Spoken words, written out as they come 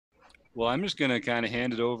Well, I'm just gonna kind of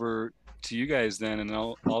hand it over to you guys then, and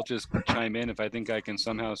I'll just chime in if I think I can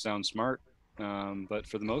somehow sound smart. But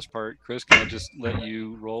for the most part, Chris, can I just let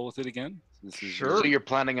you roll with it again? This is Sure. So you're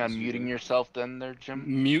planning on muting yourself then there, Jim?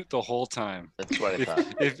 mute the whole time. That's what I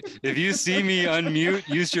thought. If you see me unmute,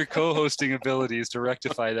 use your co-hosting abilities to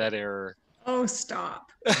rectify that error. Oh,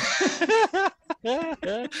 stop.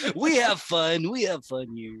 We have fun. We have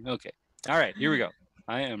fun here. Okay. All right, here we go.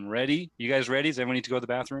 I am ready. You guys ready? Does everyone need to go to the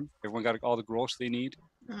bathroom? Everyone got all the gross they need?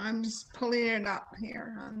 I'm just pulling it up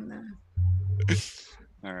here on the.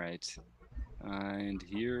 All right. And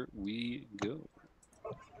here we go.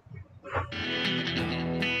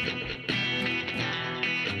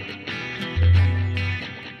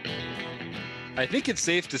 I think it's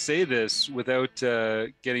safe to say this without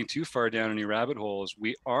getting too far down any rabbit holes.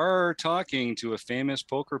 We are talking to a famous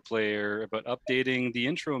poker player about updating the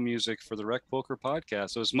intro music for the Rec Poker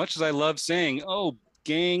podcast. So as much as I love saying, oh,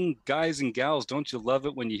 gang, guys and gals, don't you love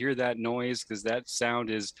it when you hear that noise? Because that sound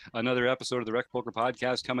is another episode of the Rec Poker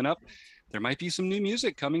podcast coming up. There might be some new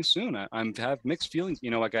music coming soon. I have mixed feelings.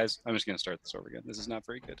 You know what, guys? I'm just going to start this over again. This is not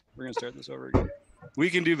very good. We're going to start this over again. We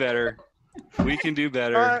can do better. We can do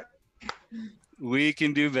better. We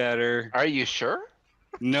can do better. Are you sure?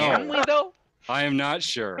 No. Can we though? I am not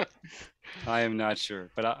sure. I am not sure,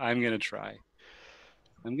 but I'm going to try.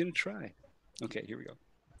 I'm going to try. Okay, here we go.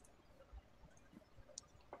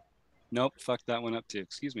 Nope, fuck that one up too.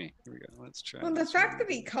 Excuse me. Here we go. Let's try. Well, the fact that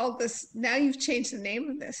he called this, now you've changed the name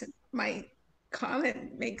of this, my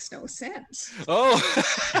comment makes no sense. Oh,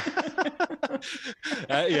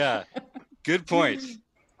 yeah. Good point.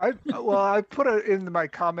 I put it in my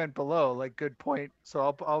comment below, like good point.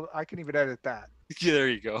 So I can even edit that. Yeah, there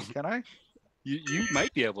you go. Can I? You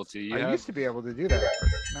might be able to. I used to be able to do that.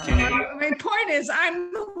 Can you? My point is,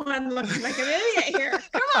 I'm the one looking like an idiot here.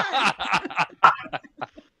 Come on.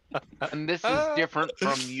 And this is different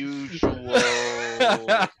from usual. You're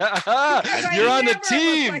on the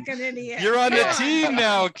team. Like an idiot. You're on the team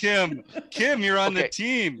now, Kim. Kim, you're on the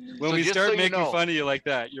team. When So we just start so you making know, fun of you like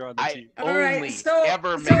that, you're on the team. All right, only so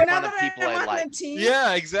ever make now fun that of people I'm I on like. the team,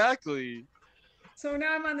 Yeah, exactly. so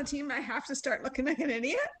now I'm on the team. I have to start looking like an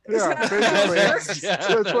idiot. Yeah, Is that how it works? Yeah.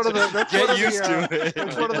 That's one of the. That's Get one of used the, to it.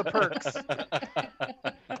 That's one of the perks.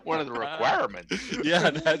 One of the requirements. Yeah,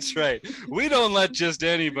 that's right. We don't let just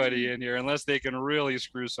anybody in here unless they can really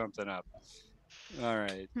screw something up. All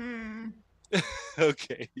right.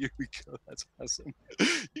 Okay, here we go. That's awesome.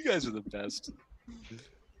 You guys are the best.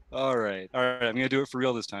 All right. All right. I'm going to do it for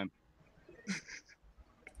real this time.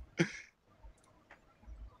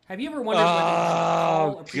 Have you ever wondered whether you should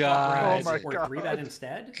call a pre-flop raise Oh my or God. 3-bet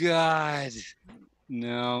instead? God.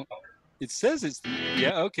 No. It says it's...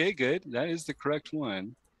 Yeah, okay, good. That is the correct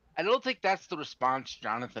one. I don't think that's the response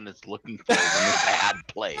Jonathan is looking for when his ad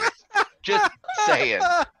plays. Just saying.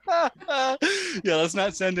 Yeah, let's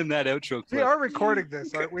not send him that outro clip. We are recording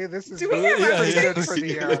this, aren't we? This is Do we have pretty yeah, good for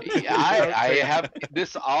the. I have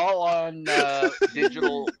this all on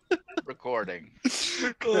digital recording.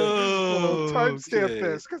 Oh, timestamp okay.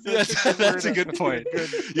 this because Yeah, that's a good point.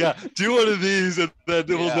 Yeah, do one of these, and then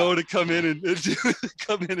we'll know to come in and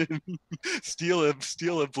come in and steal a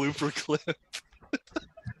blooper clip.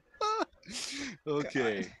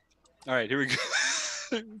 Okay. God. All right, here we go.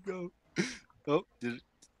 Here we go. Oh, here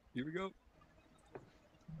we go.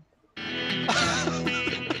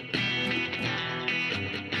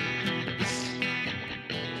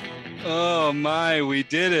 Oh my, we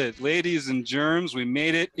did it. Ladies and germs, we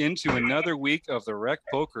made it into another week of the Rec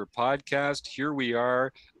Poker podcast. Here we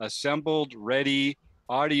are, assembled, ready,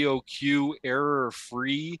 audio cue error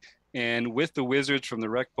free, and with the wizards from the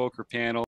Rec Poker panel.